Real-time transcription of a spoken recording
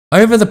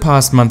Over the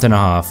past month and a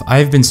half,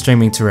 I've been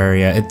streaming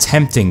Terraria,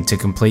 attempting to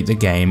complete the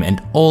game and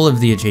all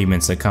of the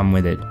achievements that come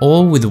with it,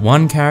 all with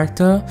one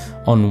character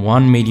on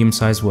one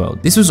medium-sized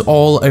world. This was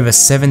all over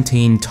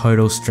 17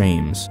 total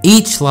streams,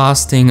 each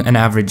lasting an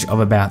average of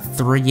about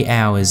 3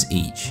 hours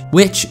each,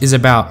 which is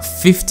about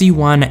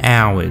 51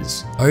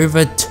 hours,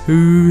 over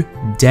 2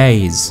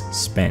 days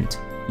spent.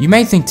 You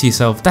may think to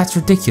yourself, that's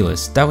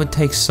ridiculous, that would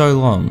take so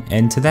long,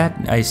 and to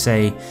that I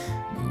say,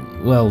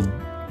 well,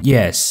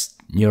 yes.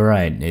 You're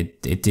right,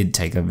 it did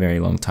take a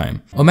very long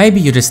time. Or maybe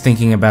you're just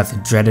thinking about the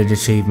dreaded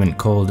achievement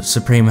called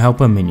Supreme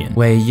Helper Minion,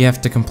 where you have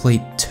to complete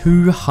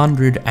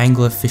 200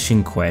 angler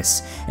fishing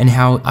quests, and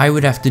how I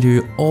would have to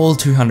do all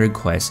 200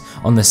 quests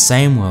on the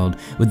same world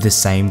with the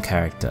same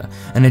character.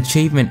 An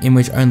achievement in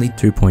which only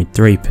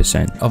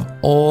 2.3% of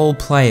all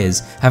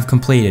players have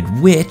completed,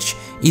 which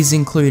is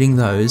including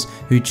those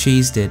who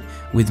cheesed it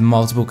with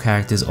multiple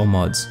characters or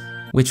mods.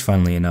 Which,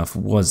 funnily enough,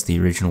 was the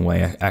original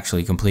way I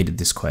actually completed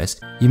this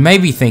quest. You may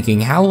be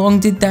thinking, how long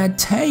did that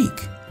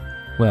take?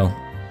 Well,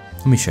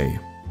 let me show you.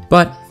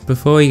 But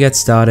before we get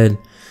started,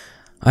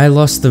 I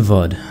lost the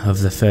VOD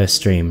of the first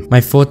stream. My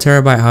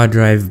 4TB hard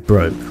drive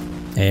broke,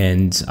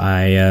 and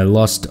I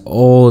lost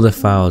all the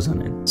files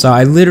on it. So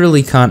I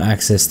literally can't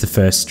access the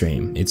first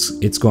stream.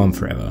 It's gone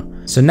forever.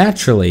 So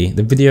naturally,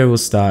 the video will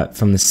start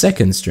from the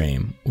second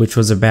stream, which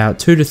was about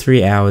 2 to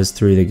 3 hours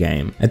through the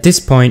game. At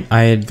this point,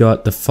 I had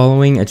got the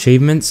following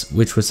achievements,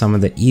 which were some of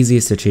the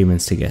easiest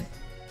achievements to get.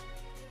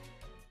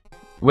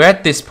 We're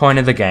at this point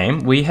of the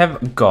game. We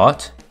have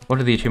got, what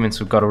are the achievements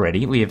we've got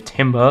already? We have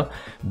Timber,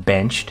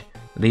 Benched.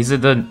 These are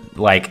the,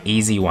 like,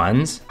 easy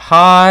ones.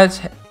 Heart,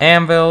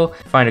 Anvil,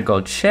 find a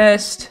gold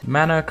chest,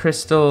 mana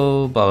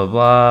crystal, blah blah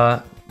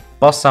blah.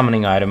 Boss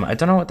summoning item, I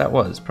don't know what that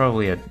was,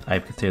 probably a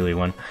Ape Cthulhu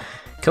one.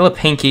 Kill a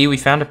Pinky, we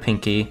found a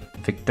Pinky.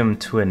 Victim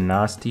to a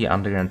nasty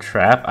underground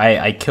trap.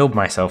 I killed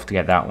myself to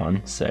get that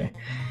one, so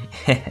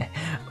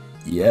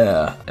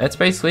yeah. That's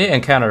basically it.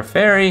 Encounter a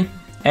fairy,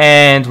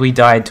 and we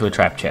died to a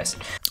trap chest.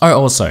 Oh,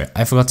 also,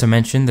 I forgot to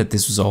mention that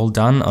this was all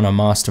done on a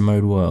master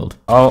mode world.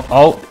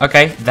 Oh,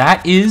 okay,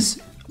 that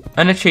is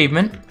an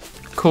achievement.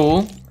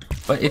 Cool,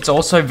 but it's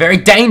also very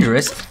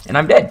dangerous, and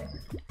I'm dead.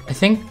 I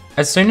think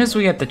as soon as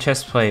we get the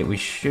chest plate, we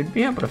should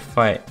be able to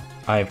fight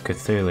Eye of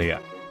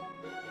Cthulhu.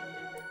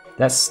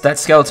 That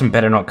skeleton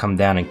better not come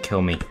down and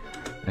kill me.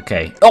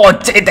 Okay. Oh,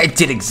 they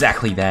did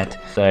exactly that.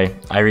 So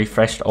I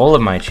refreshed all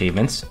of my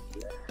achievements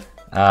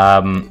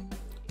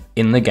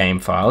in the game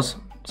files.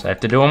 So I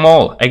have to do them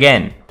all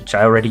again, which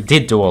I already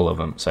did do all of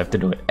them. So I have to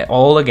do it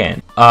all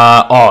again.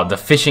 Oh, the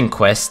fishing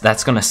quest,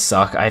 that's gonna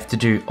suck. I have to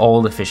do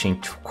all the fishing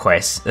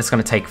quests. That's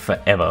gonna take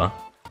forever.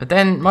 But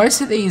then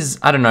most of these,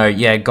 I don't know,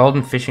 yeah,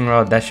 golden fishing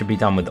rod, that should be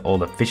done with all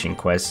the fishing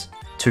quests.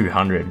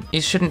 200.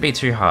 It shouldn't be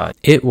too hard.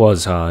 It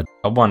was hard.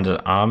 A Wonder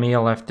Army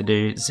I'll have to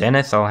do.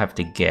 Zenith I'll have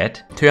to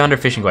get. 200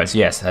 fishing quests.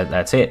 Yes,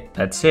 that's it.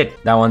 That's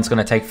it. That one's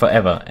gonna take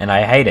forever, and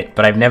I hate it.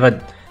 But I've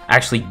never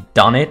actually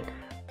done it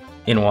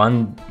in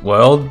one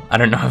world. I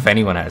don't know if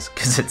anyone has,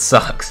 because it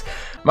sucks.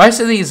 Most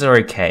of these are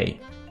okay.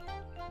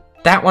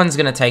 That one's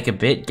gonna take a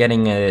bit,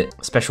 getting a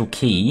special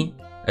key.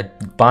 A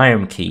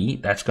biome key,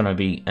 that's gonna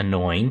be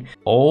annoying.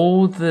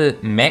 All the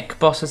mech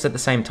bosses at the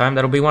same time,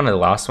 that'll be one of the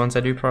last ones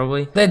I do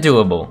probably. They're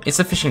doable. It's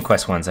the fishing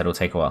quest ones that'll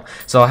take a while.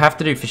 So I'll have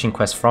to do fishing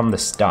quests from the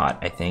start,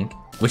 I think.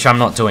 Which I'm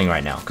not doing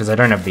right now, because I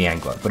don't have the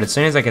angler. But as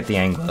soon as I get the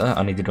angler,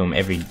 I need to do them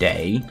every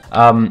day.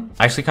 I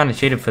actually kind of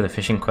cheated for the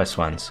fishing quest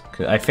ones.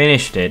 I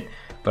finished it,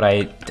 but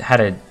I had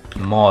a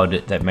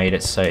mod that made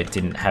it so it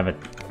didn't have a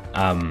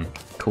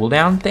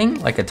cooldown thing,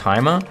 like a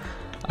timer.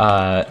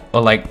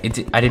 Or like,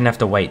 I didn't have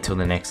to wait till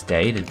the next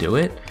day to do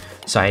it,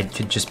 so I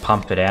could just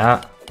pump it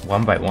out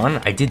one by one.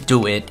 I did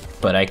do it,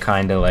 but I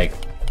kind of like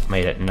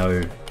made it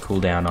no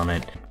cooldown on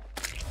it.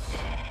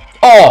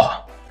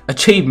 Oh!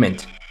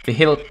 Achievement!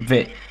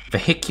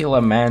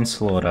 Vehicular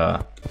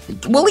manslaughter.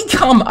 Will he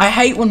come? I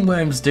hate when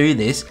worms do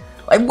this.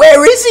 Like,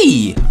 where is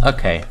he?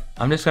 Okay,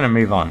 I'm just gonna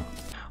move on.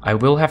 I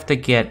will have to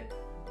get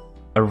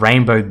a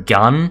rainbow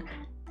gun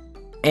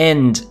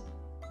and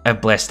a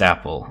blessed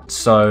apple.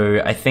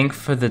 So I think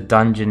for the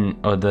dungeon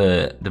or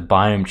the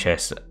biome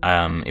chest,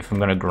 if I'm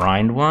gonna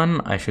grind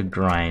one, I should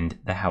grind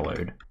the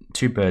hallowed.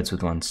 2 birds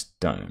with 1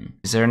 stone.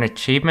 Is there an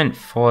achievement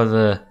for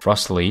the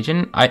Frost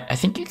Legion? I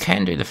think you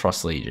can do the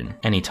Frost Legion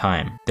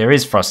anytime. There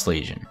is Frost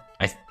Legion.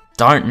 I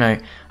don't know.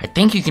 I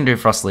think you can do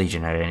Frost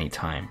Legion at any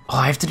time. Oh,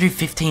 I have to do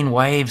 15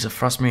 waves of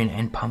Frost Moon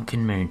and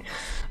Pumpkin Moon.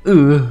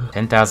 Ooh.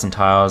 10,000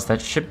 tiles,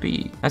 that's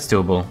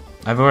doable.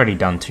 I've already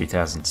done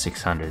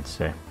 2,600,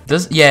 so.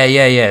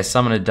 Yeah,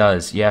 Summoner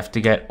does. You have to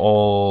get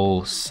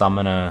all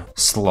Summoner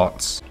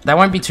slots. That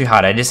won't be too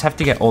hard, I just have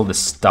to get all the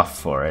stuff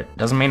for it.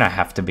 Doesn't mean I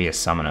have to be a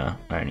Summoner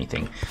or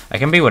anything. I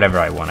can be whatever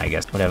I want, I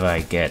guess. Whatever I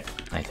get,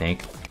 I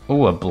think.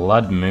 Ooh, a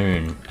Blood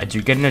Moon. I do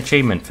get an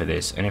achievement for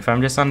this, and if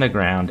I'm just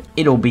underground,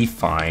 it'll be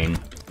fine.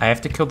 I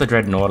have to kill the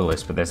Dread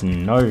Nautilus, but there's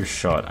no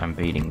shot I'm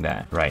beating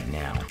that right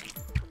now.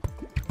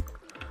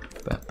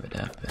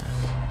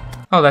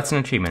 Oh, that's an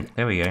achievement.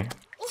 There we go.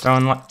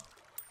 Throwing like...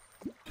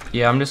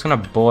 Yeah, I'm just gonna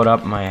board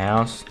up my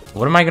house.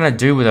 What am I gonna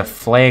do with a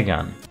flare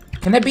gun?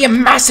 Can there be a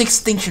mass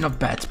extinction of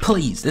bats,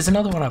 please? There's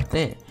another one up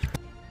there.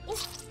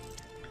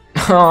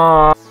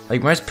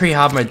 Like most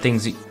pre-hard mode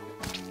things,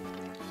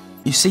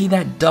 you see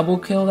that double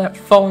kill that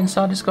fallen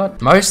star just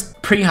got?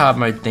 Most pre-hard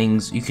mode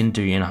things you can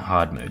do in a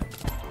hard mode.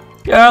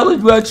 Yeah,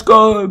 let's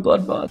go,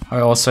 bloodbath.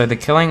 Oh, also, the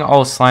killing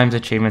all slimes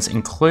achievements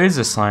includes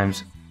the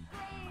slimes.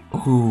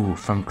 Ooh,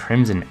 from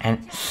Crimson and...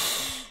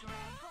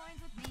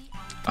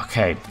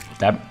 Okay,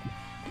 that...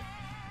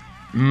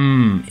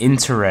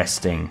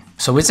 interesting.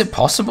 So is it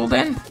possible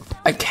then?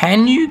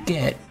 Can you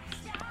get...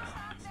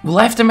 Will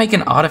I have to make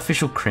an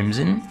artificial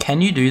Crimson?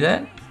 Can you do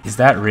that? Is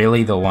that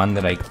really the one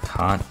that I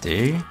can't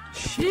do?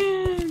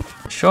 Shit.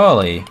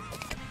 Surely.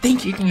 I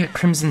think you can get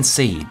Crimson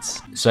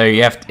Seeds. So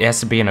you have to, it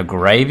has to be in a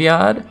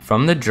graveyard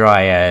from the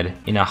Dryad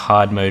in a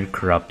hard mode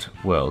corrupt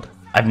world.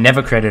 I've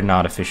never created an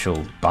artificial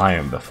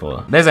biome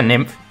before. There's a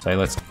nymph, so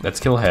let's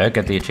kill her,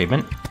 get the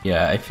achievement.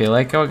 Yeah, I feel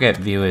like I'll get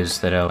viewers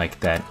that are like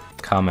that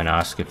come and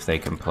ask if they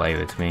can play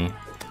with me.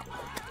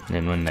 And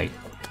then when they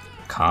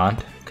can't,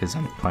 because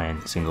I'm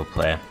playing single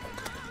player,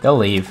 they'll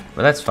leave,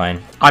 but that's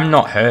fine. I'm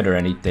not hurt or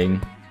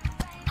anything.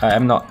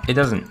 I'm not, it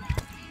doesn't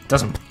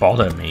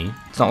bother me.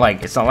 It's not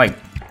like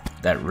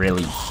that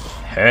really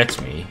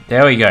hurts me.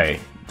 There we go.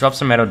 Drop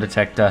some metal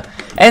detector.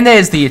 And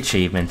there's the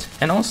achievement.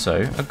 And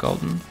also a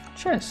golden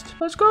chest.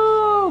 Let's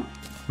go!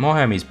 More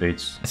Hermes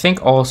boots. I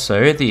think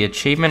also the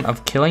achievement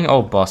of killing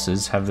all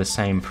bosses have the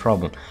same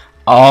problem.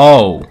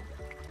 Oh,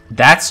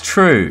 that's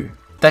true.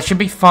 That should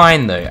be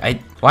fine though.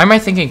 Why am I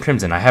thinking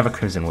Crimson? I have a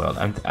Crimson world.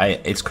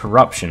 It's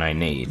corruption I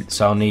need.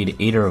 So I'll need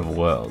Eater of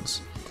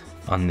Worlds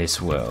on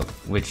this world,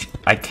 which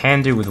I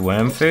can do with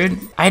worm food.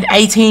 I had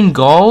 18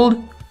 gold?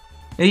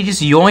 And he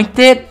just yoinked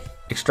it?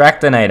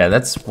 Extractinator,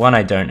 that's one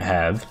I don't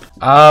have.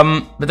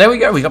 But there we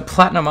go, we got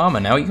platinum armor.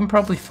 Now we can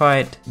probably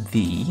fight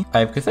the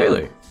Eye of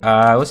Cthulhu.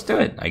 Let's do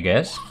it, I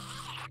guess.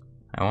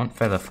 I want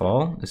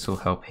Featherfall, this will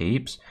help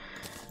heaps.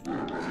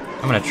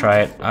 I'm gonna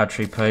try it,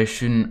 archery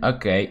potion,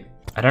 okay.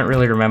 I don't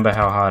really remember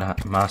how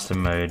hard master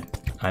mode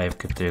Eye of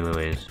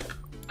Cthulhu is.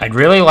 I'd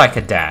really like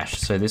a dash,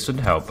 so this would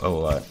help a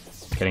lot.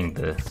 Getting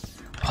the...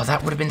 Oh,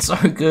 that would have been so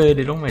good,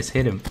 it almost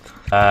hit him.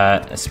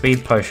 A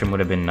speed potion would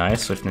have been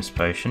nice, swiftness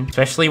potion.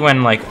 Especially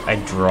when, like, I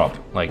drop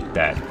like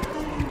that.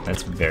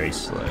 That's very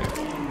slow.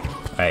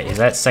 Alright, is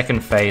that second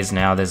phase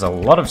now? There's a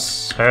lot of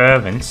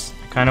servants.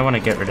 I kind of want to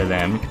get rid of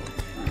them.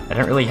 I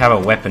don't really have a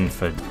weapon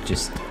for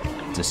just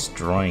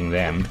destroying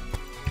them.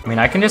 I mean,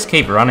 I can just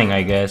keep running,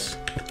 I guess,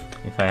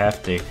 if I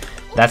have to.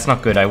 That's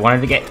not good. I wanted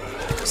to get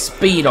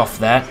speed off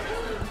that.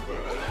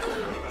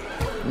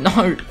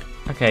 No!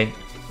 Okay,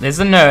 there's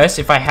a nurse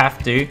if I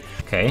have to.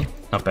 Okay,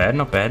 not bad,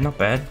 not bad, not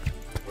bad.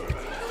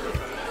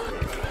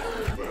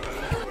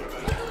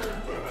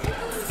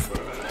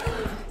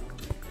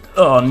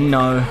 Oh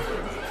no.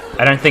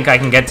 I don't think I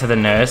can get to the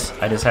nurse.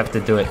 I just have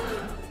to do it.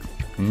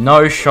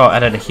 No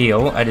shot at a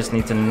heal. I just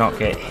need to not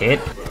get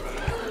hit.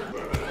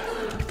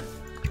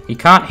 He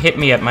can't hit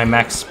me at my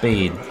max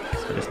speed.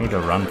 So I just need to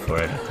run for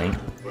it, I think.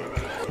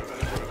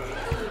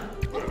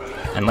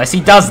 Unless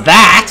he does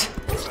that!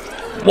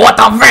 What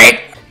the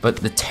frick? But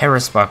the Terra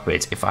Spark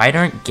boots, if I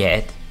don't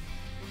get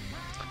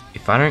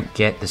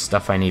the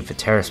stuff I need for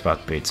Terra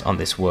Spark boots on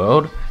this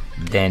world,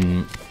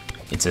 then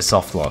it's a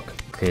soft lock.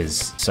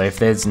 So if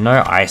there's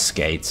no ice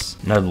skates,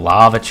 no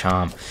lava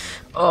charm.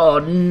 Oh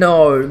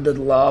no, the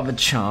lava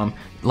charm.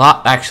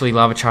 Actually,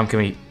 lava charm can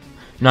be...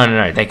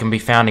 No, they can be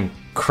found in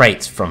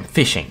crates from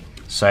fishing.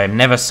 So I'm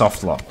never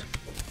soft locked.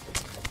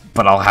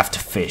 But I'll have to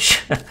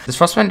fish. Does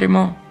Frostbite do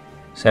more?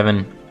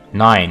 7,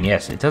 9,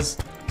 yes, it does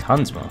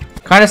tons more.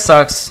 Kinda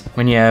sucks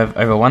when you have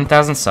over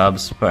 1,000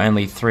 subs, but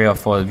only 3 or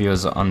 4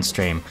 viewers on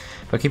stream.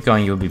 But keep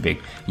going, you'll be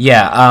big.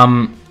 Yeah,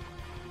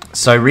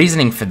 so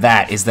reasoning for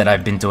that is that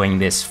I've been doing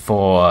this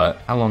for,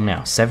 how long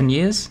now? 7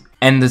 years?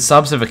 And the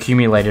subs have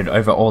accumulated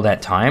over all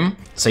that time.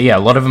 So yeah, a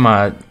lot of them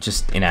are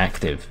just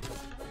inactive.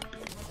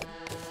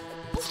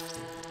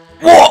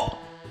 What?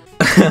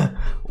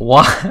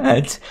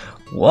 What?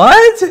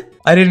 What?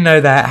 I didn't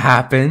know that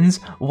happens.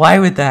 Why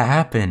would that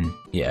happen?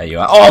 Yeah, you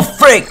are. Oh,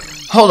 frick!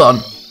 Hold on.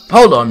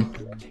 Hold on.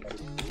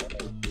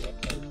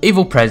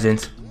 Evil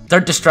presence.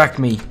 Don't distract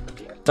me.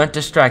 Don't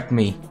distract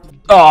me.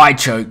 Oh, I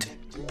choked.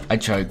 I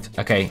choked.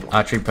 Okay,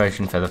 archery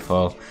potion,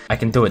 featherfall. I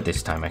can do it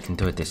this time. I can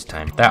do it this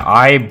time. That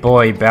eye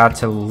boy about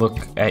to look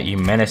at you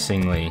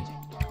menacingly.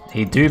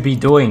 He do be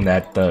doing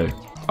that though.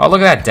 Oh,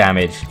 look at that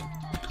damage.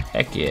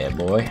 Heck yeah,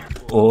 boy.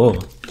 Oh.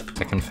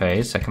 Second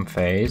phase, second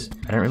phase.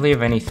 I don't really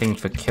have anything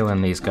for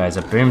killing these guys.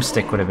 A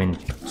boomstick would have been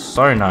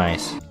so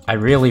nice. I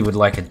really would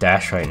like a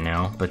dash right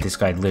now, but this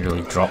guy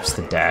literally drops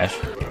the dash.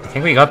 I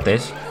think we got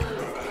this.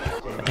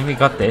 I think we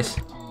got this.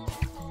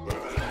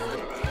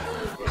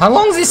 How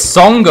long does this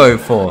song go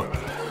for?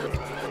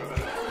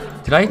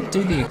 Did I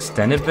do the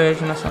extended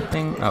version or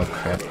something? Oh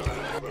crap.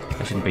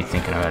 I shouldn't be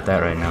thinking about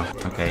that right now.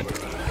 Okay.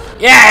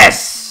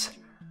 Yes!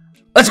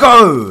 Let's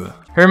go!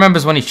 Who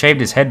remembers when he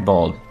shaved his head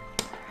bald?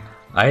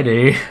 I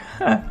do.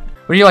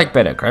 What do you like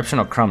better, corruption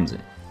or crumbs?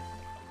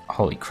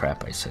 Holy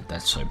crap, I said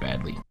that so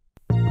badly.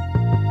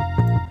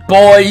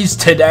 Boys,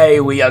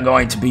 today we are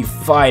going to be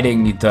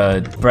fighting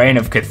the Brain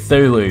of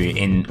Cthulhu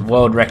in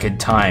world record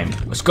time.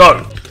 Let's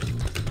go!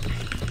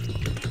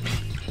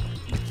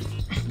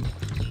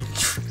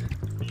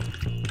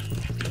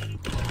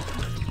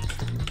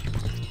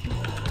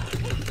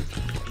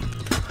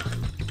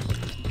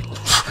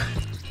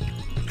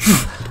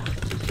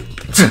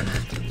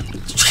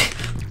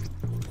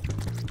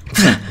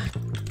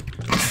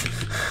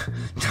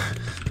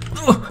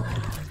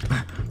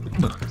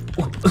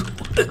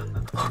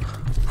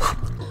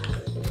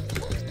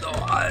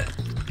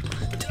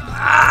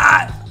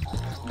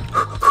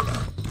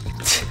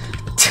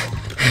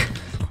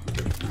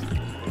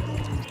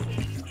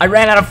 I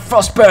ran out of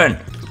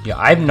frostburn! Yeah,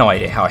 I have no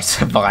idea how I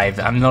survived.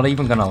 I'm not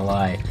even gonna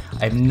lie.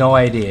 I have no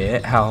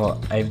idea how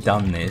I've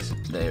done this.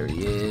 There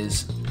he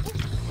is.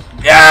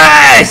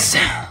 Yes!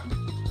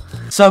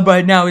 Sub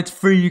right now, it's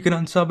free. You can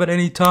unsub at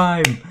any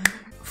time.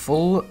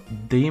 Full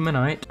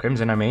Demonite.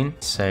 Crimson, I mean.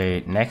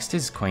 So, next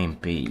is Queen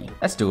Bee.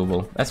 That's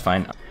doable. That's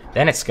fine.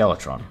 Then it's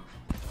Skeletron.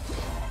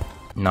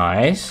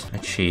 Nice.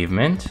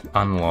 Achievement.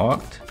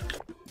 Unlocked.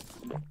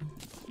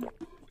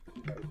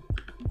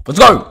 Let's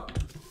go!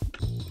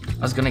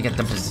 I was gonna get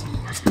the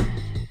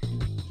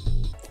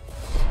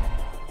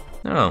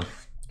Oh,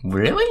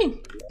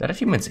 really? That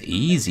achievement's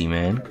easy,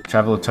 man.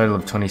 Travel a total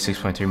of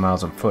 26.3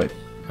 miles on foot.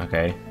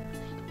 Okay.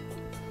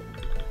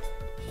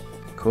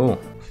 Cool.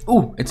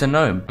 Ooh, it's a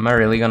gnome. Am I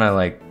really gonna,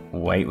 like,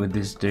 wait with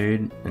this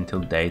dude until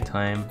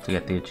daytime to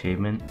get the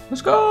achievement?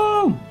 Let's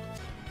go!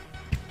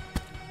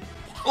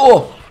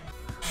 Oh!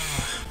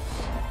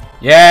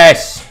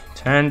 Yes!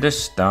 Turn to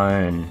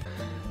stone.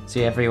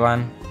 See,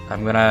 everyone?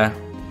 I'm gonna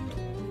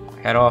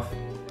head off,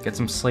 get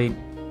some sleep.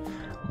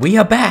 We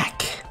are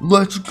back!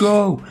 Let's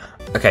go!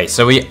 Okay,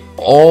 so we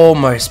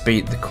almost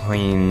beat the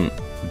Queen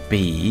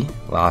Bee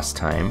last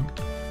time.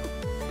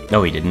 No,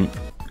 we didn't.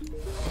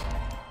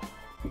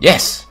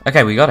 Yes!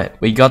 Okay, we got it.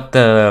 We got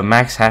the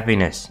max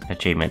happiness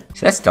achievement.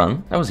 So that's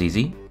done. That was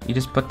easy. You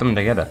just put them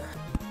together.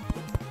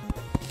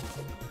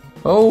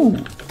 Oh!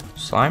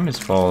 Slime is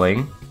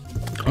falling.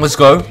 Let's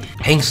go.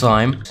 Pink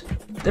slime.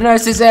 The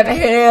nurse is out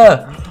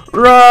here!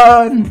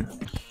 Run!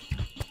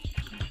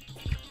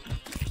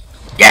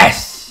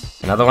 Yes!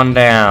 Another one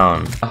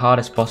down. The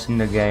hardest boss in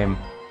the game.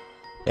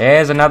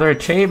 There's another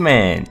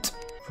achievement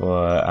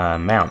for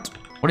mount.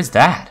 What is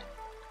that?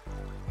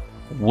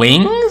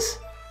 Wings?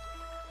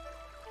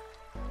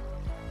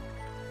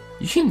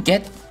 You can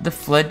get the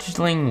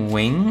fledgling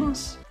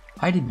wings?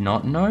 I did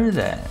not know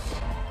that.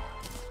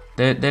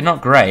 They're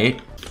not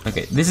great.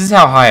 Okay, this is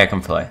how high I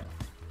can fly.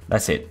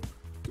 That's it.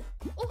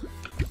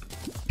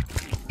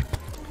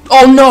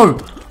 Oh no!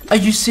 Are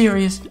you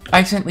serious? I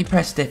accidentally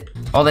pressed it.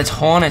 Oh, there's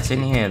hornets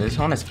in here. There's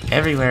hornets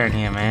everywhere in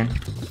here, man.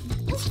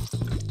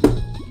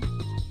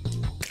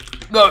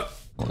 Go!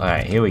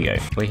 Alright, here we go.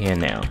 We're here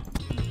now.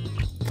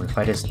 What if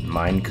I just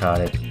minecart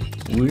it?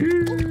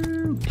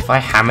 Woo! If I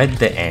hammered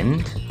the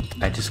end,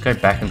 I just go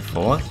back and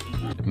forth.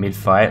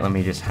 Mid-fight, let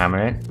me just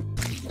hammer it.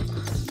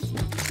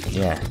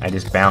 Yeah, I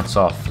just bounce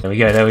off. There we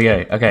go, there we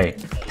go. Okay.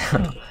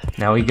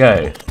 Now we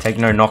go. Take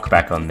no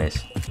knockback on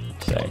this.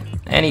 So,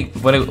 and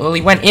well,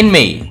 he went in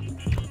me.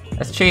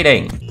 That's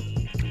cheating.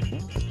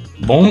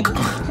 Bonk.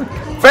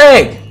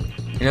 Frig!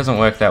 He doesn't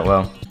work that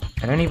well.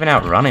 I don't even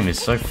outrun him,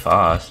 he's so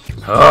fast.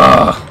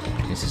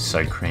 Ugh, this is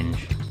so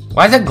cringe.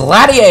 Why is a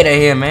gladiator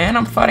here, man?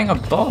 I'm fighting a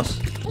boss.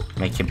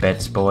 Make your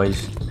bets,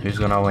 boys. Who's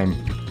gonna win?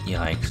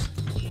 Yikes.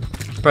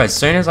 Bro, as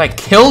soon as I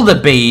kill the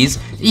bees,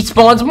 he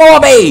spawns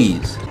more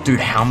bees! Dude,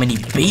 how many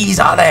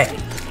bees are there?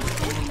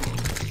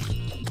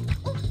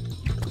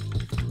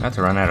 I'm about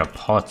to run out of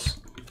pots.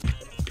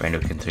 Brain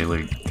of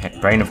Cthulhu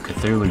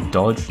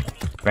dodge.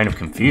 Brain of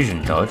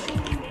Confusion dodge.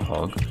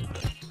 Hog.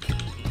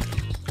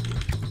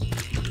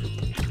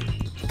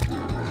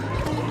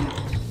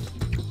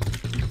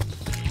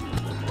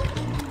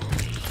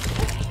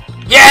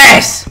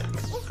 Yes!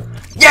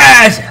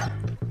 Yes!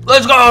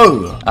 Let's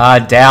go!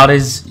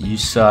 Doubters, you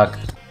suck.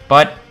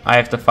 But I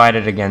have to fight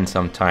it again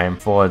sometime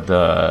for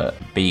the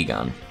bee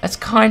gun. That's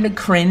kind of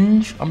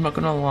cringe, I'm not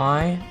gonna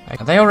lie.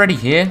 Are they already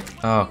here?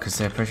 Oh, because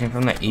they're pushing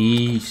from the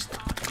east.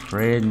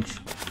 Cringe.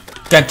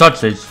 Can't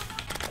touch this.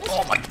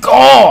 Oh my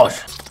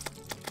gosh!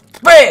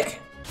 Big!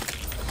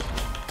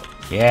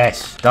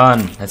 Yes,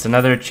 done. That's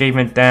another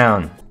achievement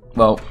down.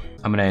 Well,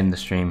 I'm gonna end the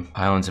stream.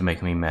 Islands are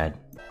making me mad.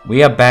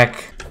 We are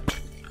back.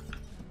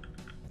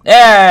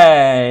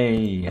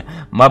 Yay!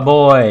 My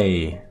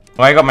boy.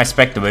 Well, I got my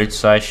Spectre boots,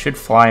 so I should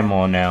fly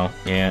more now.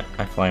 Yeah,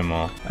 I fly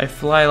more. I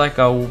fly like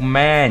a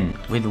man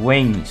with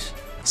wings.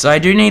 So I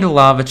do need a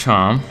lava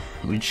charm,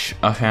 which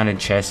I found in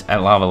chest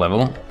at lava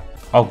level.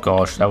 Oh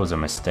gosh, that was a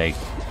mistake.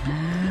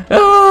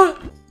 Ah!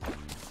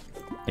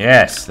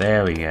 Yes,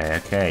 there we go.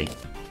 Okay.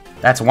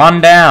 That's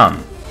one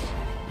down.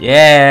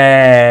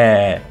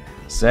 Yeah!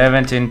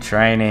 Servant in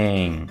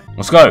training.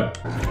 Let's go!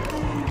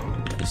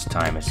 It's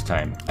time, it's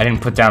time. I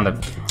didn't put down the...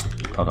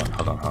 Hold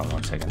on,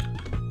 1 second.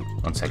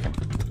 1 second.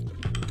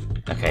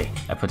 Okay,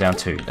 I put down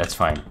 2, that's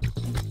fine.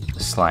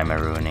 The slime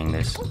are ruining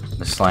this.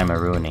 The slime are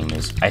ruining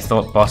this. I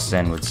thought Boss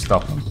Zen would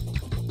stop him.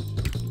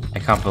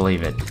 can't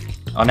believe it.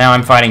 Oh, now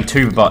I'm fighting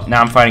two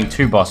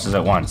bosses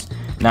at once.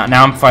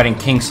 Now I'm fighting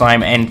King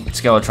Slime and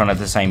Skeletron at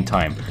the same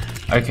time.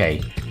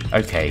 Okay.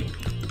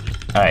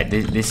 Alright,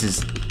 this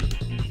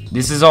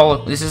is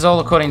all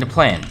according to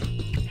plan.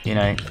 You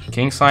know,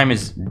 King Slime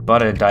is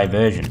but a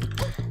diversion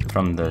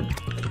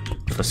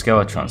for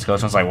Skeletron.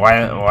 Skeletron's like,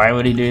 why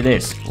would he do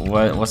this?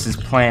 What's his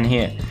plan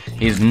here?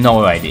 He has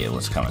no idea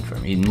what's coming from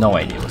him. He has no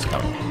idea what's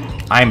coming.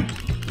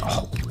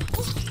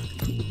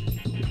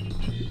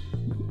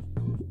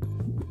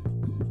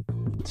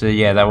 So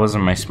yeah, that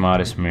wasn't my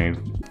smartest move.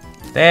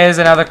 There's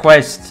another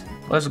quest.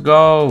 Let's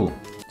go.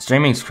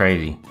 Streaming's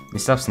crazy.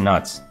 This stuff's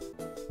nuts.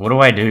 What do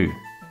I do?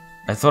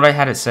 I thought I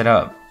had it set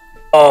up.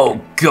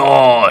 Oh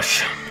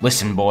gosh.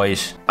 Listen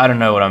boys, I don't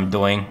know what I'm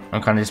doing.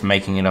 I'm kind of just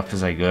making it up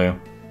as I go.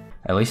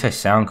 At least I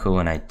sound cool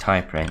when I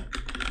type, right?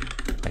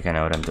 Like I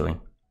know what I'm doing.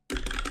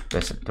 Do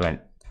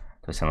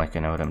I sound like I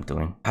know what I'm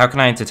doing? How can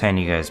I entertain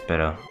you guys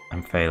better?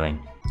 I'm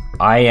failing.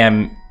 I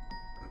am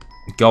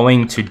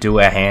going to do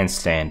a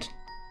handstand,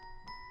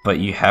 but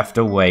you have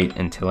to wait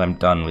until I'm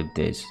done with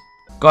this.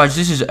 Guys,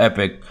 this is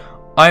epic.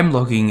 I'm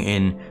logging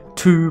in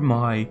to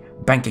my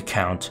bank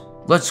account.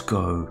 Let's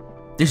go.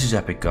 This is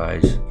epic,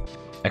 guys.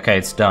 Okay,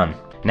 it's done.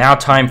 Now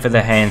time for the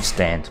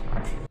handstand.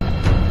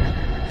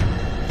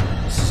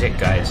 This is it,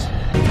 guys.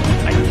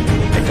 I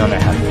don't know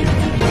how to do it.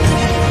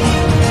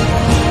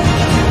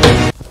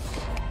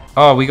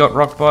 Oh, we got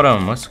rock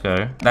bottom. Let's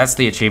go. That's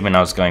the achievement I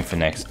was going for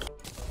next.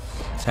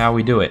 That's how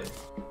we do it.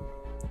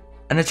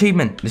 An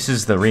achievement. This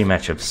is the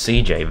rematch of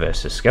CJ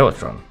versus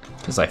Skeletron.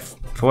 Because I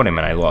fought him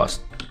and I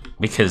lost.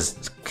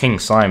 Because King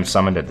Slime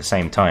summoned at the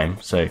same time.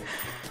 So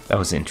that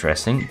was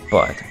interesting.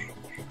 But...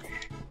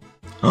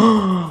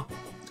 oh,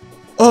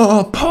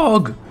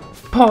 Pog!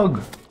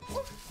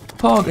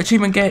 Pog,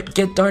 achievement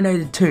get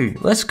donated to.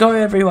 Let's go,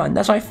 everyone.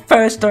 That's my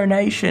first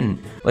donation.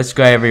 Let's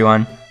go,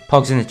 everyone.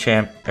 Pog's in the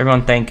champ.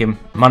 Everyone thank him.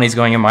 Money's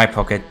going in my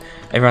pocket.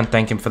 Everyone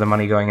thank him for the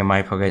money going in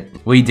my pocket.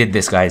 We did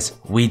this, guys.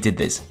 We did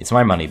this. It's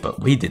my money,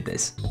 but we did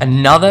this.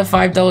 Another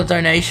 $5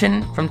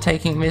 donation from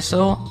Taking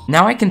Missile.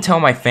 Now I can tell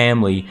my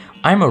family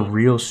I'm a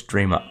real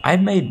streamer.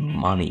 I've made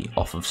money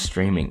off of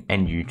streaming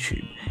and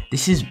YouTube.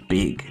 This is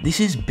big. This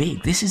is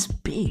big. This is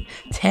big.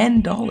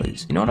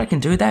 $10. You know what I can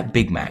do with that?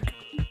 Big Mac.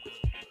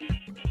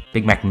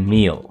 Big Mac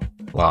meal.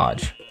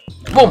 Large.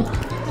 Boom!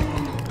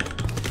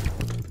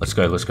 Let's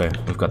go, let's go.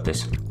 We've got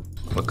this.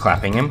 We're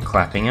clapping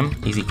him.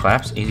 Easy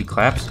claps, easy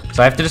claps.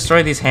 So I have to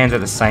destroy these hands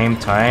at the same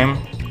time,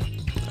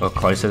 or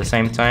close to the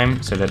same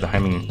time, so that the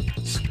homing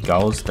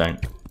skulls don't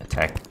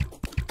attack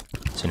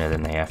sooner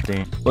than they have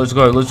to. Let's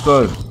go, let's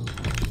go.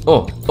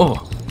 Oh.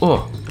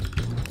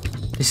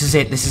 This is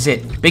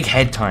it. Big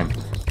head time.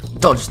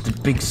 Dodge the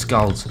big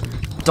skulls.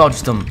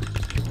 Dodge them.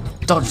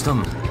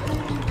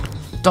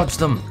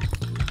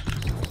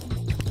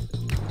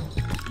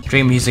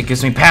 Dream music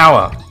gives me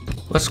power.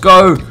 Let's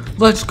go.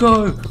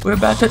 We're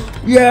about to...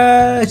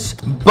 Yes!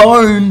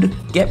 Boned.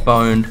 Get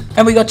boned.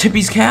 And we got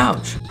Tippy's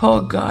couch.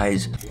 Oh,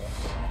 guys.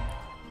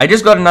 I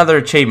just got another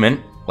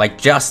achievement. Like,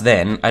 just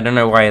then. I don't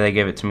know why they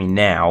gave it to me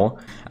now.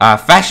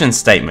 Fashion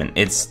statement.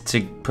 It's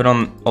to put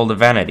on all the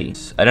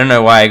vanities. I don't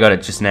know why I got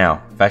it just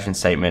now. Fashion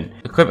statement.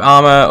 Equip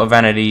armor or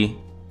vanity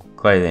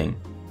clothing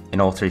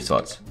in all 3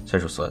 slots.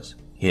 Social slots.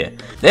 Here.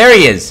 There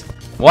he is.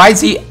 Why is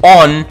he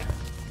on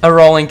a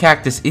rolling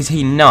cactus? Is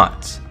he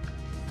nuts?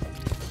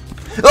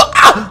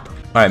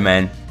 Alright,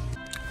 man.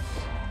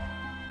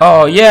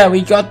 Oh, yeah, we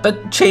got the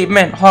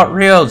achievement. Hot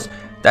Reels.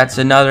 That's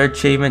another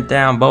achievement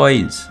down,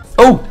 boys.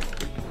 Oh!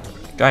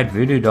 Guide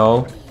Voodoo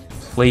Doll.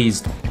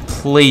 Please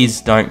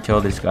don't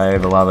kill this guy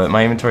over lava.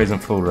 My inventory isn't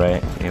full,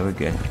 right? Yeah, we're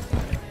good.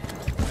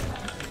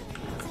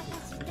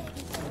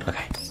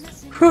 Okay.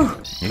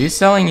 Whew. Are you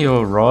selling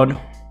your rod?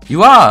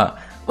 You are!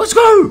 Let's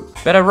go!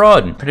 Better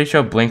rod. Pretty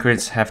sure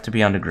Blinkrits have to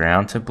be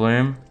underground to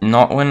bloom.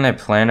 Not when they're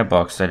planter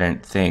boxed, I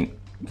don't think.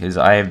 Because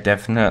I have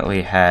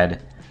definitely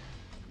had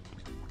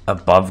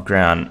above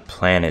ground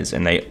planters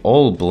and they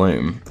all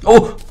bloom.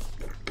 Oh!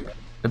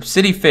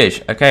 Obsidian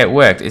fish. Okay, it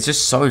worked. It's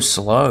just so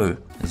slow.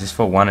 Is this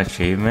for one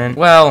achievement?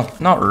 Well,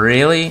 not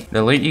really.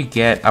 The loot you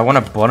get, I want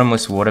a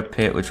bottomless water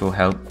pit, which will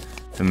help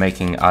for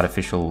making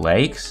artificial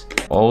lakes.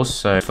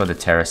 Also for the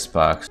Terra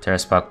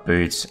Spark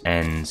boots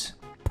and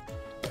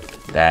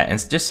that,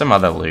 and just some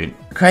other loot.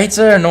 Crates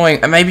are annoying.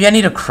 Maybe I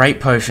need a crate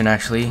potion,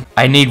 actually.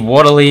 I need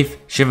Waterleaf,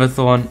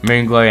 Shiverthorn,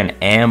 Moonglow, and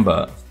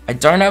Amber. I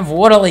don't have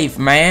Waterleaf,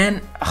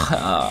 man.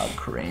 Ah,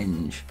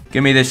 cringe.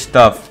 Give me this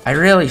stuff. I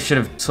really should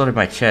have sorted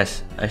my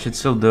chest. I should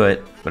still do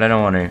it, but I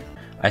don't want to.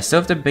 I still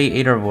have to beat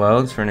Eater of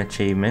Worlds for an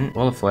achievement.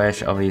 Wall of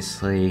Flesh,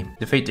 obviously.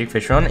 Defeat Duke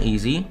Fishron,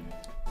 easy.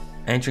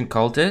 Ancient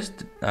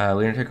Cultist,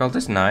 Lunatic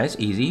Cultist, nice,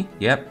 easy.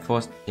 Yep,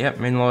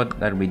 Moonlord,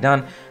 that'll be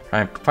done.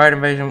 Fire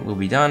Invasion will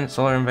be done.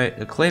 Solar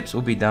Eclipse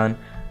will be done.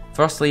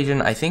 Frost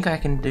Legion, I think I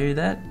can do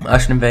that.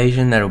 Ocean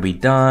Invasion, that'll be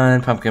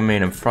done. Pumpkin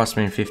Moon and Frost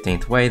Moon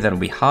 15th Wave, that'll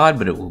be hard,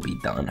 but it will be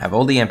done. Have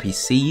all the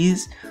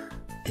NPCs.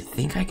 I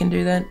think I can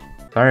do that.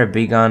 Fire a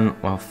B gun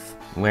while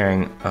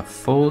wearing a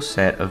full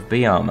set of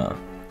B armor.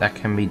 That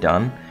can be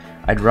done.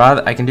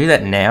 I can do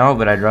that now,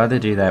 but I'd rather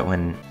do that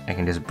when I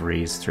can just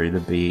breeze through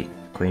the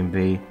queen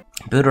bee.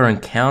 Build or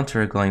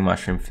encounter a glowing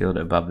mushroom field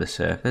above the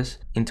surface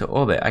into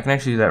orbit. I can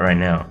actually do that right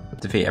now.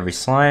 Defeat every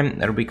slime.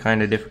 That'll be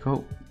kind of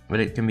difficult, but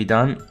it can be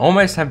done.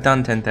 Almost have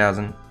done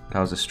 10,000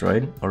 tiles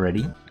destroyed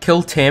already.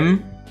 Kill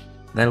Tim.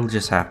 That'll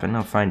just happen.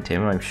 I'll find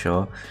Tim, I'm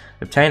sure.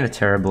 Obtain a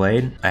Terra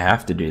Blade. I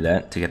have to do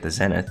that to get the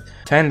Zenith.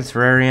 Obtain the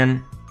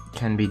Terrarian.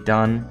 Can be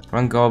done.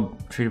 One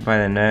gold treated by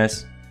the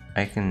nurse.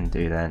 I can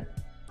do that.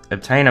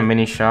 Obtain a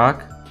mini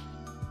shark.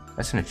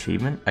 That's an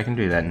achievement. I can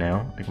do that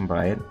now. I can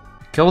buy it.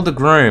 Kill the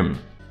groom.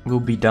 Will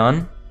be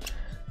done.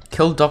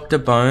 Kill Dr.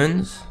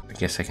 Bones. I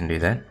guess I can do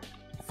that.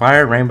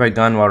 Fire a rainbow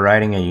gun while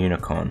riding a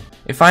unicorn.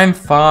 If I'm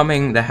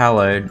farming the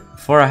hallowed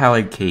for a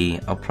hallowed key,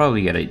 I'll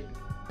probably get a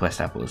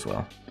blessed apple as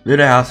well. Loot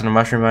a house and a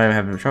mushroom biome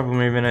have a trouble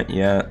move in it.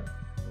 Yeah.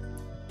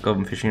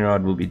 Golden fishing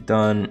rod will be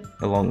done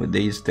along with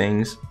these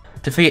things.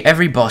 Defeat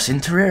every boss in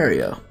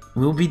Terraria.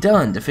 Will be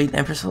done. Defeat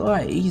Empress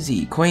Light.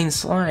 Easy. Queen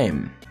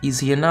Slime.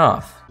 Easy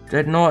enough.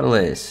 Dread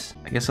Nautilus.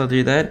 I guess I'll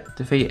do that.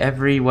 Defeat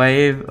every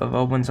wave of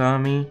Old One's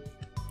army.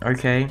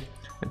 Okay.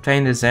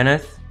 Obtain the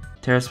Zenith.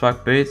 Terra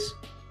Spark Boots.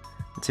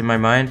 It's in my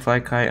mind. Fly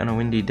kite on a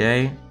windy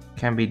day.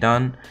 Can be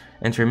done.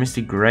 Enter a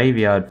misty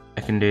graveyard.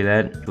 I can do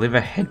that. Deliver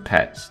head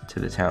pats to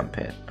the town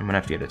pet. I'm gonna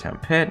have to get a town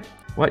pet.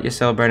 What you're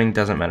celebrating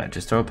doesn't matter.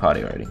 Just throw a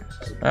party already.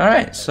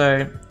 Alright,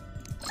 so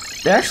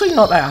they're actually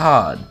not that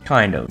hard.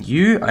 Kind of.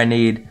 I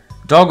need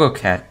dog or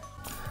cat.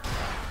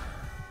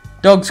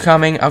 Dog's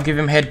coming. I'll give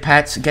him head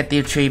pats. Get the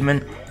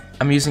achievement.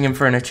 I'm using him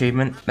for an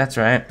achievement. That's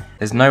right.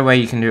 There's no way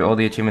you can do all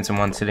the achievements in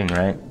one sitting,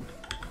 right?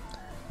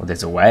 Well,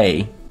 there's a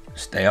way.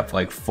 Stay up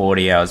like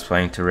 40 hours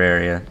playing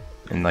Terraria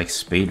and like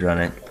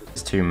speedrun it.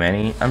 It's too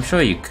many. I'm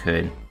sure you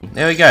could.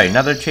 There we go.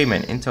 Another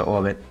achievement into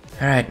orbit.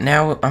 Alright,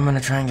 now I'm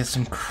gonna try and get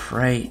some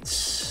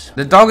crates.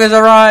 The dog has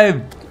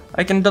arrived!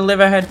 I can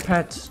deliver head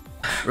pats.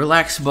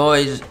 Relax,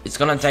 boys. It's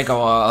gonna take a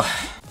while.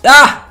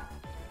 Ah!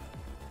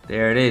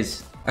 There it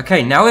is.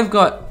 Okay, now we've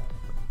got...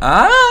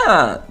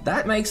 Ah!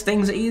 That makes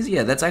things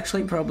easier. That's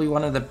actually probably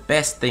one of the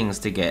best things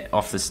to get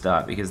off the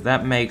start, because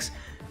that makes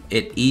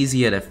it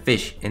easier to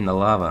fish in the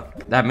lava.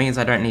 That means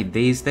I don't need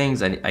these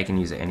things. I can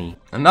use any...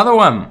 Another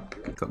one!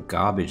 Got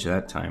garbage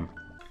that time.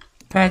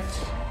 Pet.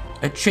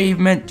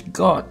 Achievement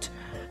got.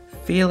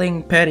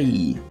 Feeling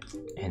petty.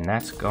 And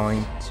that's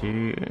going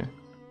to...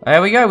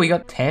 There we go. We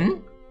got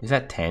 10? Is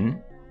that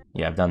 10?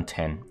 Yeah, I've done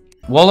 10.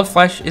 Wall of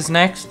Flesh is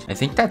next. I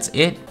think that's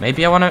it.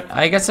 Maybe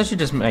I guess I should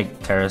just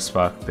make Terra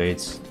Spark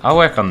Boots. I'll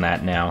work on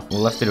that now.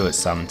 We'll have to do it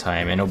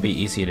sometime, and it'll be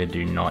easier to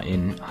do not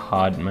in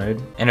hard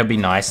mode. And it'll be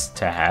nice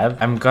to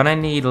have. I'm gonna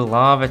need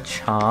Lava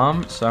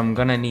Charm, so I'm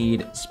gonna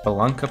need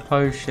Spelunker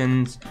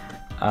Potions,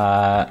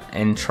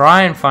 and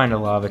try and find a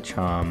Lava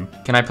Charm.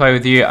 Can I play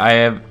with you? I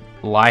have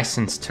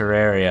licensed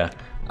Terraria.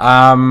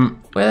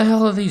 Where the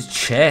hell are these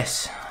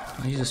chests?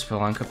 I'll use a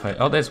Spelunker Potion.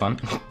 Oh, there's one.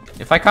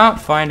 If I can't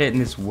find it in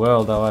this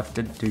world, I'll have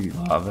to do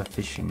lava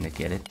fishing to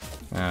get it.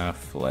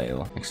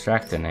 Flail.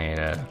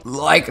 Extractinator.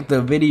 Like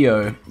the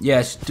video.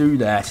 Yes, do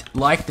that.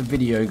 Like the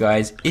video,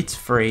 guys. It's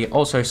free.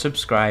 Also,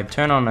 subscribe.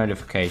 Turn on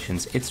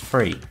notifications. It's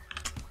free.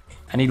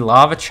 I need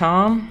Lava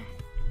Charm.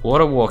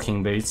 Water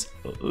Walking Boots.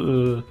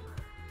 Ugh.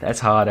 That's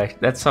hard.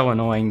 That's so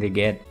annoying to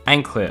get.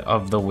 Anklet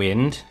of the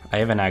Wind. I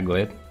have an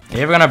aglet. Are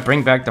you ever gonna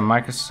bring back the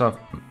Minecraft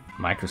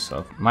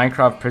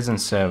prison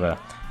server?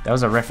 That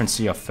was a reference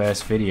to your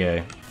first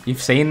video. You've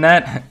seen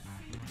that?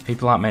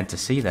 People aren't meant to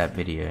see that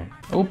video.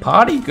 Oh,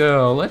 Party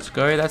Girl, let's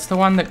go. That's the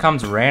one that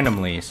comes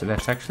randomly, so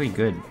that's actually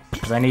good.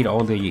 Because I need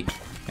all the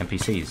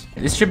NPCs.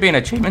 This should be an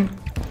achievement.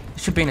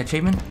 This should be an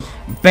achievement.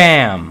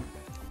 Bam!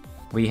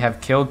 We have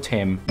killed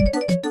Tim.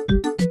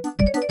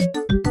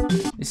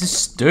 This is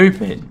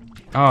stupid.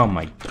 Oh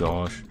my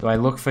gosh. Do I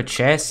look for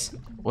chests?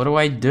 What do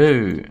I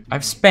do?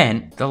 I've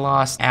spent the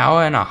last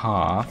hour and a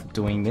half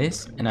doing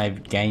this, and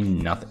I've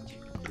gained nothing.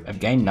 I've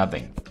gained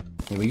nothing.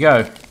 Here we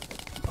go.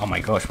 Oh my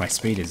gosh, my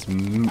speed is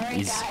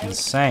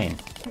insane.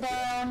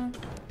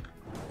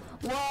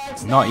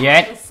 Not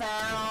yet.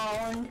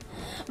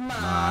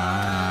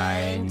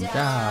 Mine diamonds.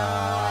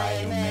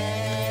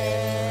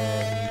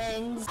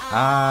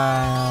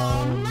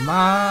 I'll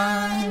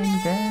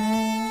mine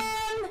them.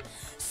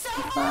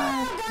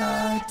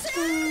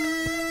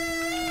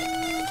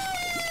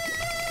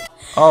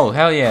 Oh,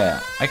 hell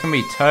yeah. I can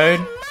be Toad.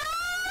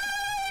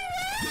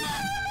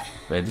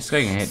 But this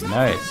guy can hit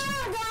nose.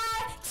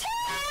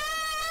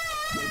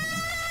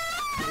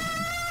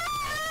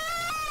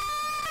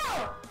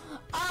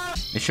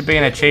 It should be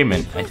an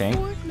achievement, I think.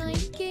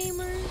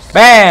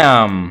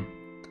 BAM!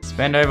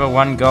 Spend over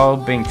 1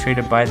 gold being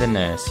treated by the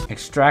nurse.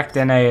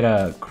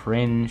 Extractinator.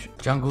 Cringe.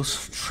 Jungle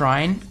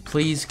Shrine.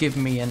 Please give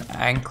me an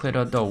Anklet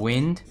of the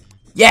Wind.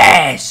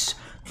 Yes!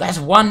 That's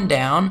 1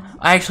 down.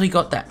 I actually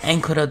got the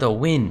Anklet of the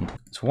Wind.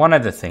 It's one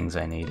of the things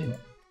I needed.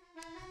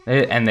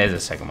 And there's a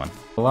second one.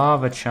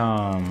 Lava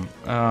Charm.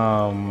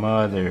 Oh,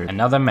 mother.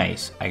 Another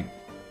mace. I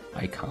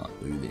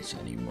can't do this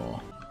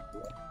anymore.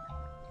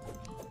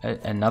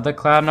 Another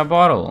cloud in a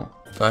bottle.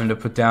 Time to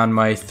put down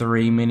my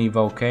 3 mini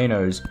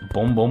volcanoes.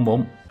 Boom, boom,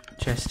 boom.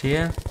 Chest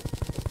here.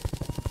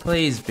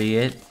 Please be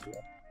it.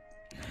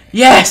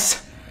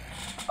 Yes!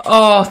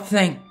 Oh,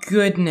 thank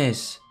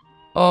goodness.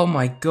 Oh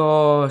my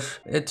gosh.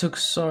 It took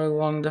so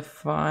long to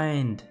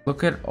find.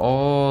 Look at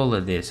all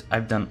of this.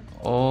 I've done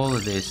all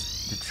of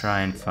this to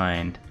try and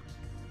find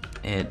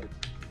it.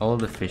 All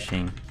the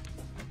fishing.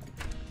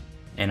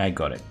 And I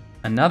got it.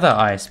 Another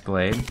ice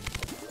blade.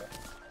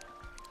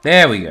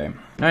 There we go.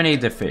 No need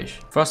to fish.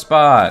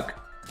 Frostbark.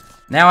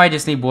 Now I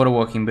just need water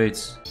walking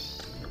boots.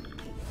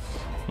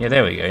 Yeah,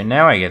 there we go.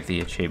 Now I get the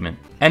achievement.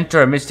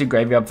 Enter a misty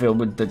graveyard filled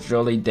with the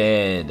jolly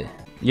dead.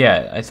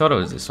 Yeah, I thought it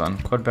was this one.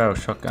 Quad barrel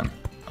shotgun.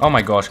 Oh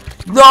my gosh.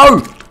 No!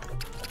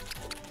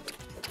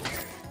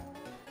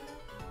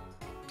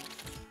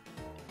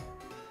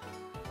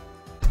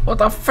 What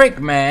the frick,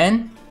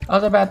 man? I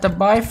was about to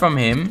buy from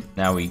him.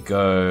 Now we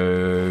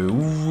go.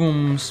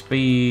 Vroom,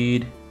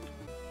 speed.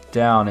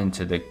 Down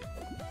into the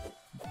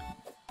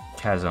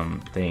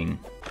chasm thing.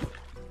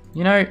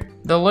 You know,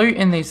 the loot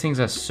in these things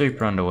are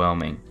super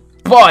underwhelming.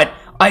 But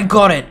I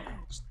got it!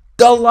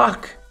 The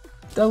luck!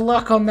 The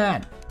luck on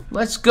that!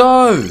 Let's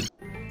go!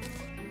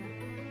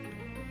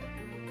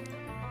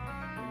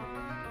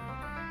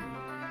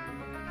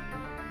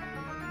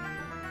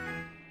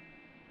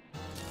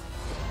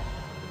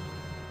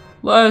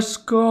 Let's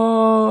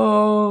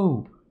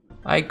go!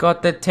 I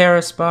got the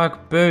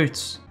Terraspark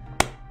boots.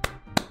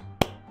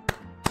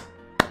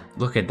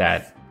 Look at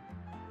that.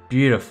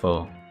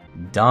 Beautiful.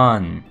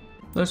 Done.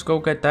 Let's go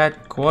get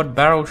that quad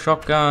barrel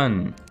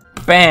shotgun.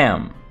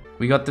 Bam!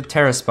 We got the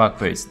Terraspark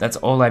boots. That's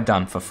all I've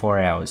done for 4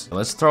 hours.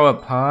 Let's throw a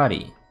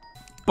party.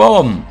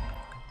 Boom!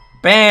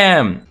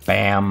 Bam!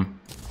 Bam.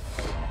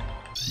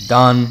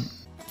 Done.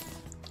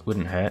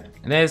 Wouldn't hurt.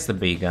 There's the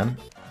bee gun.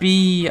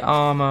 Bee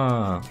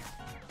armor.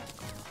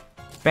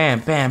 Bam,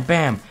 bam,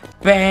 bam,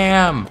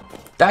 bam!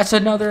 That's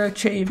another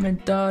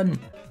achievement done.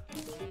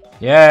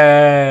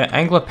 Yeah,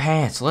 angler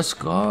pants. Let's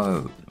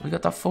go. We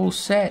got the full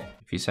set.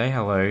 If you say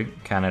hello,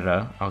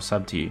 Canada, I'll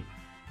sub to you.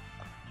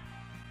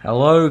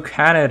 Hello,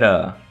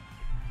 Canada.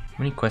 How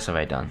many quests have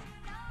I done?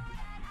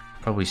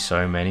 Probably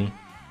so many.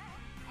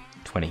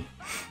 20.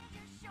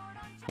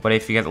 What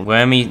if you get the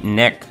wormy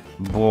neck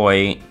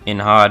boy in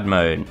hard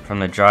mode from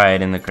the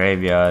dryad in the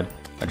graveyard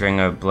during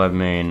a blood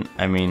moon?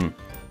 I mean,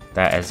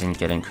 that as in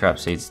getting corrupt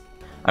seeds.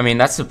 I mean,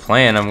 that's the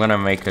plan. I'm gonna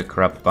make a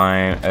corrupt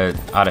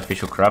biome,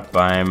 artificial corrupt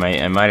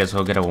biome. I might as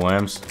well get a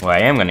worms. Well, I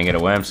am gonna get a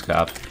worm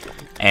scarf.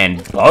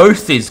 And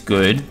both is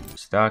good.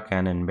 Star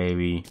cannon,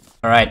 baby.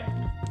 Alright,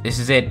 this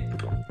is it.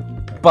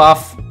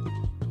 Buff.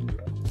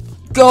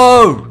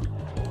 Go!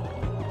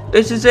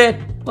 This is it.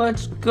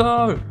 Let's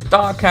go.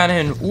 Star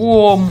cannon.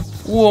 Warm.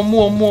 Warm,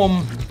 warm,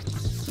 warm.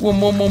 Warm,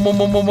 warm, warm, warm,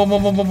 warm, warm,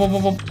 warm, warm, warm,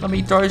 warm, warm. Let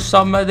me throw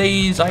some of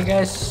these, I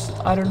guess.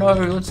 I don't know.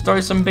 Let's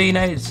throw some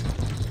beanades.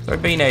 Throw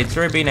beanades.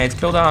 Throw beanades.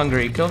 Kill the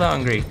hungry. Kill the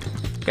hungry.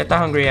 Get the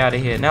hungry out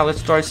of here. Now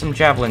let's throw some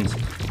javelins.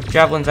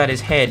 Javelins at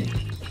his head.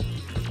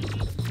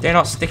 They're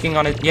not sticking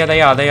on it. Yeah,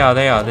 they are. They are.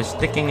 They are. They're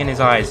sticking in his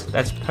eyes.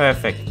 That's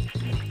perfect.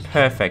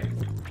 Perfect.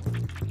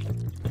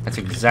 That's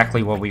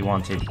exactly what we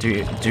wanted.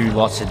 Do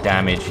lots of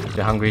damage.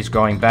 The hungry's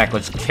growing back.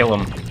 Let's kill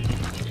him.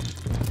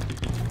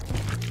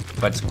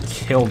 Let's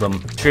kill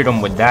them. Shoot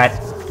him with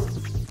that.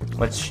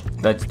 Let's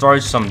throw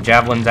some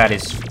javelins at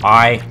his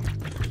eye.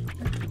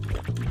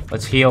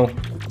 Let's heal.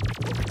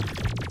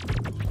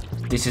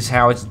 This is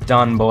how it's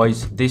done,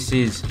 boys. This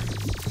is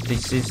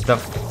the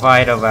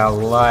fight of our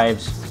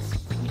lives.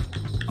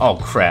 Oh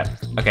crap.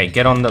 Okay,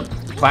 get on the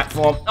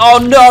platform. Oh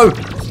no!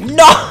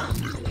 No!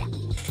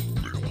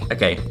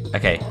 Okay,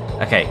 okay,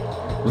 okay.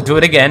 We'll do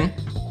it again.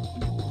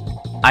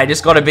 I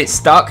just got a bit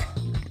stuck.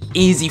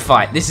 Easy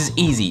fight. This is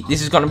easy.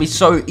 This is gonna be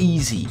so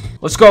easy.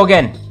 Let's go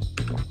again.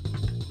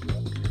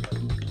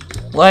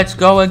 Let's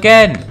go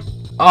again.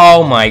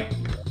 Oh my.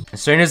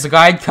 As soon as the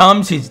guide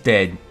comes, he's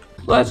dead.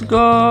 Let's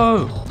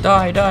go.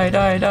 Die, die,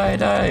 die, die,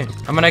 die.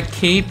 I'm gonna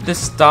keep the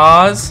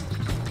stars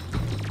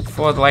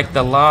for like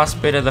the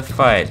last bit of the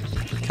fight.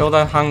 Kill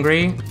the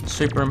hungry.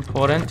 Super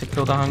important to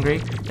kill the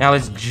hungry. Now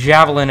let's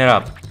javelin it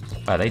up.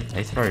 Wow, they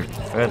throw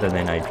further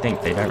than I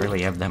think. They don't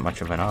really have that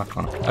much of an arc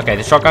on it. Okay,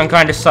 the shotgun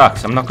kind of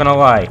sucks. I'm not gonna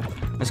lie.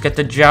 Let's get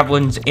the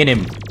javelins in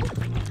him.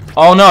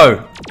 Oh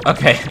no.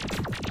 Okay.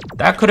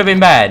 That could have been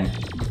bad.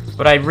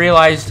 But I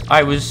realized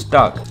I was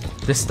stuck.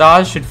 The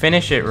stars should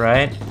finish it,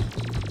 right?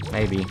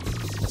 Maybe.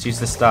 Let's use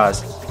the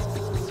stars.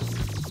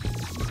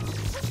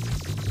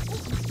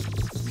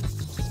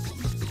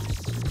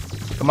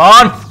 Come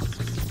on!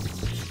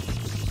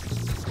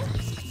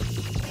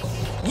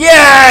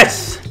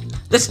 Yes!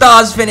 The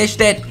stars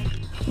finished it!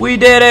 We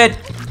did it!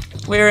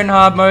 We're in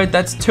hard mode.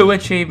 That's 2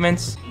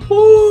 achievements.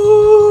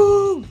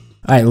 Woo!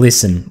 Alright,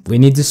 listen. We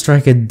need to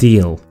strike a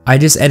deal. I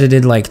just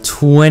edited like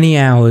 20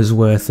 hours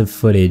worth of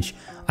footage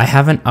I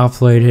haven't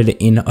uploaded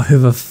in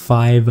over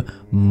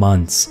 5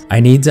 months. I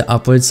need to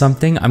upload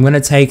something. I'm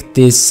gonna take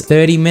this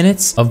 30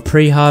 minutes of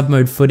pre-hard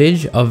mode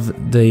footage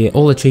of the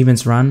all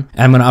achievements run,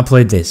 and I'm gonna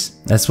upload this.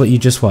 That's what you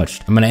just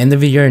watched. I'm gonna end the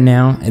video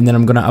now, and then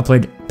I'm gonna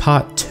upload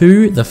part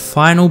 2, the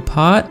final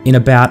part, in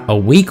about a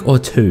week or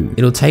 2.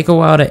 It'll take a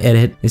while to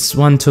edit. This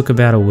one took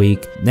about a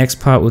week. Next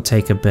part will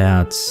take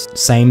about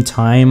same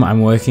time.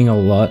 I'm working a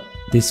lot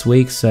this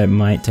week, so it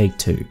might take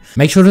 2.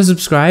 Make sure to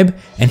subscribe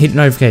and hit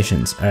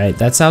notifications. Alright,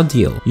 that's our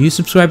deal. You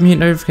subscribe and hit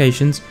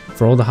notifications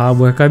for all the hard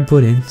work I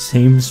put in.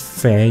 Seems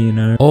fair, you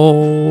know.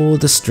 All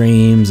the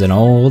streams and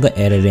all the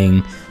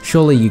editing.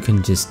 Surely you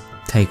can just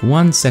take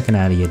 1 second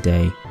out of your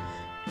day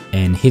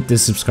and hit the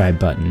subscribe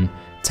button.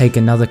 Take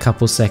another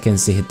couple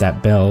seconds to hit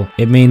that bell.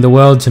 It means the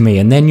world to me,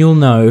 and then you'll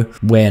know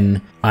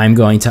when I'm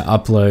going to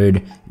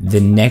upload the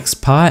next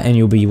part, and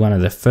you'll be one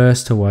of the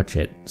first to watch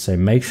it. So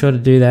make sure to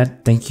do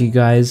that. Thank you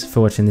guys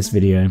for watching this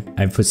video.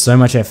 I've put so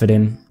much effort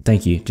in.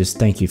 Thank you. Just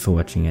thank you for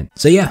watching it.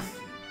 So yeah,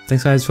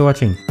 thanks guys for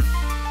watching.